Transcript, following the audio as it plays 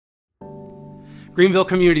Greenville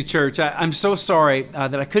Community Church, I'm so sorry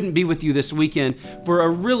that I couldn't be with you this weekend for a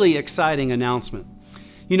really exciting announcement.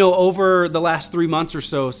 You know, over the last 3 months or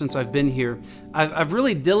so since I've been here, I've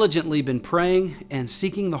really diligently been praying and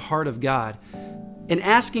seeking the heart of God and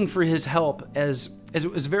asking for His help as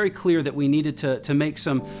it was very clear that we needed to make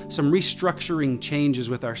some restructuring changes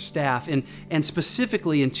with our staff and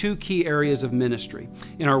specifically in two key areas of ministry,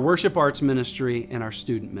 in our worship arts ministry and our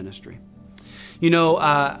student ministry. You know,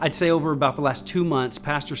 I'd say over about the last 2 months,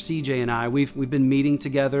 Pastor CJ and I, we've been meeting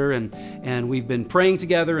together and we've been praying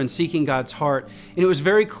together and seeking God's heart. And it was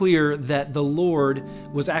very clear that the Lord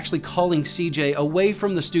was actually calling CJ away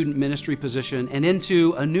from the student ministry position and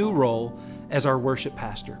into a new role as our worship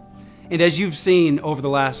pastor. And as you've seen over the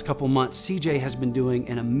last couple months, CJ has been doing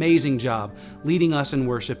an amazing job leading us in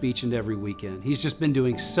worship each and every weekend. He's just been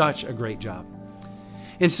doing such a great job.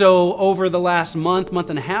 And so over the last month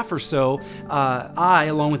and a half or so, I,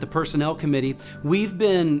 along with the personnel committee, we've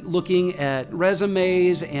been looking at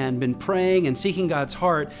resumes and been praying and seeking God's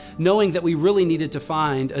heart, knowing that we really needed to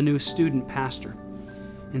find a new student pastor.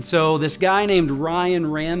 And so this guy named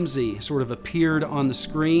Ramsey sort of appeared on the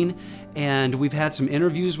screen, and we've had some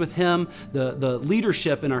interviews with him. The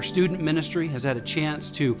leadership in our student ministry has had a chance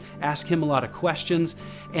to ask him a lot of questions.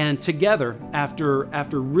 And together,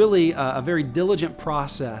 after really a very diligent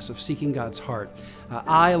process of seeking God's heart,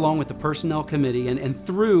 I, along with the personnel committee, and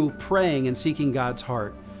through praying and seeking God's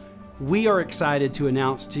heart, we are excited to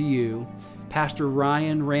announce to you Pastor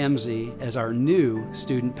Ryan Ramsey as our new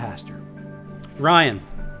student pastor. Ryan,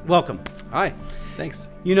 welcome. Hi, thanks.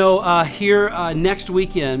 You know, here next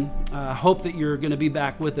weekend, hope that you're going to be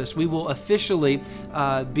back with us. We will officially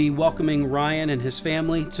be welcoming Ryan and his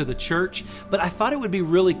family to the church. But I thought it would be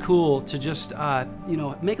really cool to just,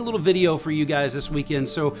 make a little video for you guys this weekend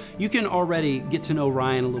so you can already get to know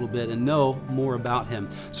Ryan a little bit and know more about him.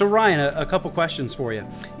 So Ryan, a couple questions for you.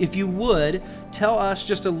 If you would, tell us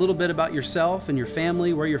just a little bit about yourself and your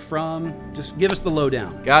family, where you're from. Just give us the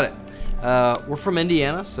lowdown. Got it. We're from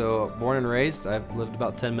Indiana, so born and raised. I've lived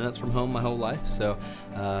about 10 minutes from home my whole life, so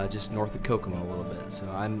just north of Kokomo a little bit. So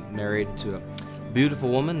I'm married to a beautiful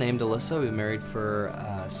woman named Alyssa. We've been married for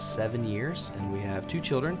 7 years, and we have 2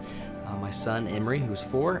 children. My son, Emery, who's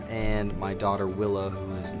 4, and my daughter, Willow,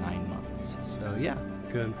 who is 9 months. So, yeah.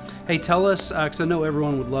 Good. Hey, tell us, because I know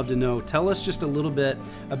everyone would love to know, tell us just a little bit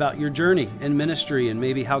about your journey in ministry and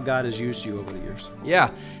maybe how God has used you over the years.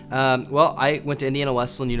 Yeah. Well, I went to Indiana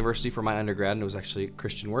Wesleyan University for my undergrad, and it was actually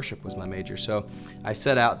Christian worship was my major. So I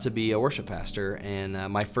set out to be a worship pastor, and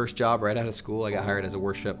my first job right out of school, I got hired as a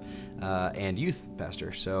worship and youth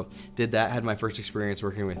pastor. So did that, had my first experience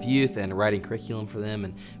working with youth and writing curriculum for them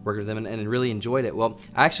and working with them, and really enjoyed it. Well,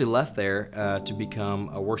 I actually left there to become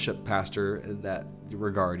a worship pastor in that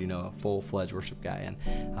regard, a full-fledged worship guy.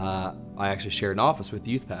 And I actually shared an office with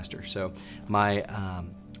the youth pastor. So my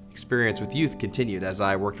experience with youth continued as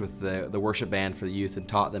I worked with the worship band for the youth and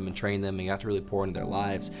taught them and trained them and got to really pour into their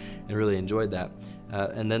lives and really enjoyed that.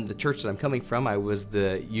 And then the church that I'm coming from, I was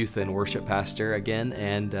the youth and worship pastor again,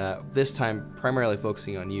 and this time primarily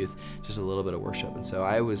focusing on youth, just a little bit of worship. And so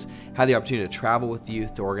I had the opportunity to travel with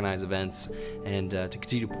youth, to organize events, and to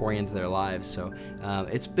continue pouring into their lives. So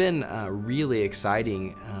it's been really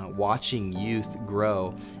exciting watching youth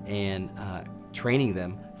grow and training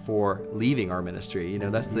them for leaving our ministry.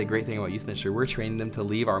 That's the great thing about youth ministry. We're training them to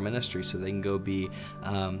leave our ministry so they can go be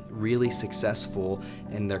really successful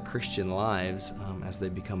in their Christian lives as they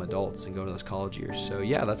become adults and go to those college years. So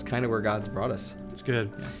yeah, that's kind of where God's brought us. That's good.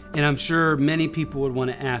 And I'm sure many people would want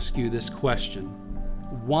to ask you this question.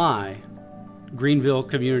 Why Greenville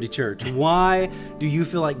Community Church? Why do you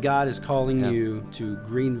feel like God is calling you to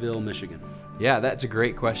Greenville, Michigan? Yeah, that's a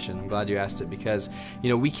great question. I'm glad you asked it because,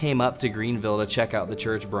 we came up to Greenville to check out the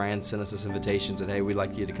church. Brian sent us this invitation, said, hey, we'd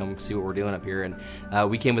like you to come see what we're doing up here.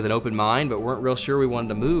 And we came with an open mind, but weren't real sure we wanted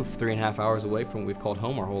to move 3.5 hours away from what we've called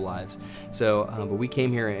home our whole lives. So, but we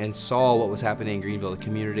came here and saw what was happening in Greenville, the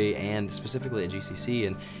community, and specifically at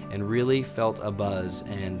GCC, and really felt a buzz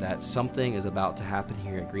and that something is about to happen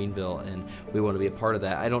here at Greenville, and we want to be a part of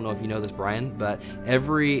that. I don't know if you know this, Brian, but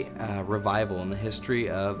every revival in the history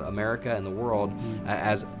of America and the world,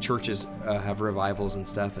 as churches have revivals and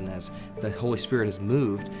stuff, and as the Holy Spirit has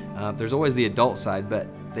moved, there's always the adult side, but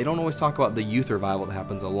they don't always talk about the youth revival that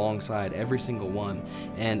happens alongside every single one.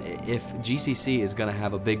 And if GCC is going to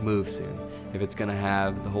have a big move soon, if it's going to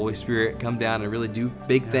have the Holy Spirit come down and really do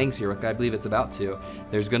big things here, like I believe it's about to,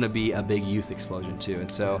 there's going to be a big youth explosion too. And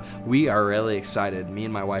so we are really excited. Me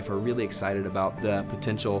and my wife are really excited about the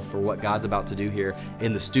potential for what God's about to do here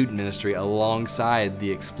in the student ministry alongside the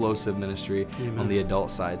explosive ministry on the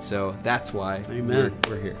adult side. So that's why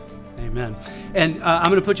we're here. Amen. And I'm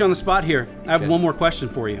going to put you on the spot here. I have one more question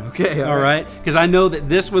for you. Okay. All right? Because I know that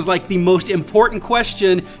this was like the most important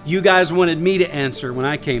question you guys wanted me to answer when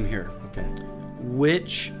I came here. Okay.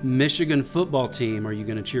 Which Michigan football team are you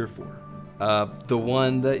going to cheer for? The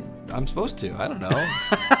one that I'm supposed to. I don't know.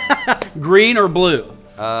 Green or blue?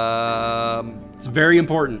 It's It's very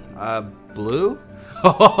important. Blue?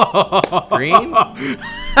 Green?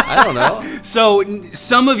 I don't know. So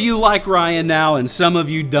some of you like Ryan now, and some of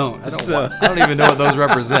you don't. I don't even know what those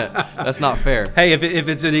represent. That's not fair. Hey, if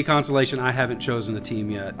it's any consolation, I haven't chosen the team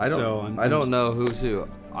yet. I don't know who's who.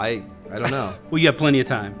 I don't know. Well, you have plenty of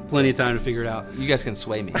time to figure it out. You guys can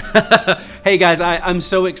sway me. Hey guys, I'm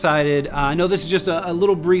so excited. I know this is just a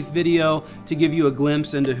little brief video to give you a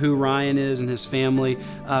glimpse into who Ryan is and his family,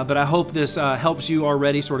 but I hope this helps you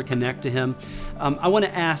already sort of connect to him. I want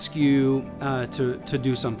to ask you to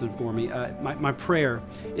do something for me. My prayer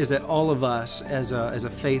is that all of us as a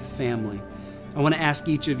faith family, I want to ask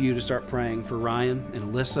each of you to start praying for Ryan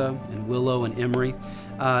and Alyssa and Willow and Emery.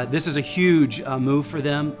 This is a huge move for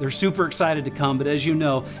them. They're super excited to come, but as you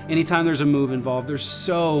know, anytime there's a move involved, there's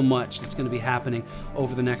so much that's going to be happening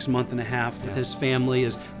over the next month and a half with his family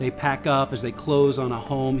as they pack up, as they close on a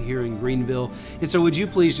home here in Greenville. And so would you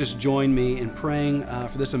please just join me in praying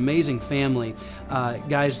for this amazing family.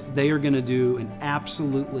 Guys, they are going to do an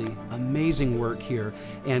absolutely amazing work here.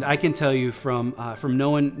 And I can tell you from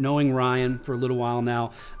knowing Ryan for a little while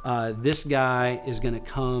now, this guy is going to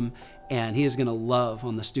come and he is going to love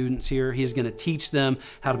on the students here. He's going to teach them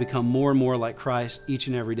how to become more and more like Christ each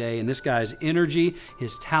and every day. And this guy's energy,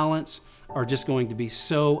 his talents are just going to be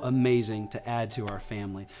so amazing to add to our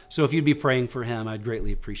family. So if you'd be praying for him, I'd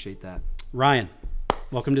greatly appreciate that. Ryan,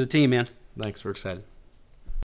 welcome to the team, man. Thanks. We're excited.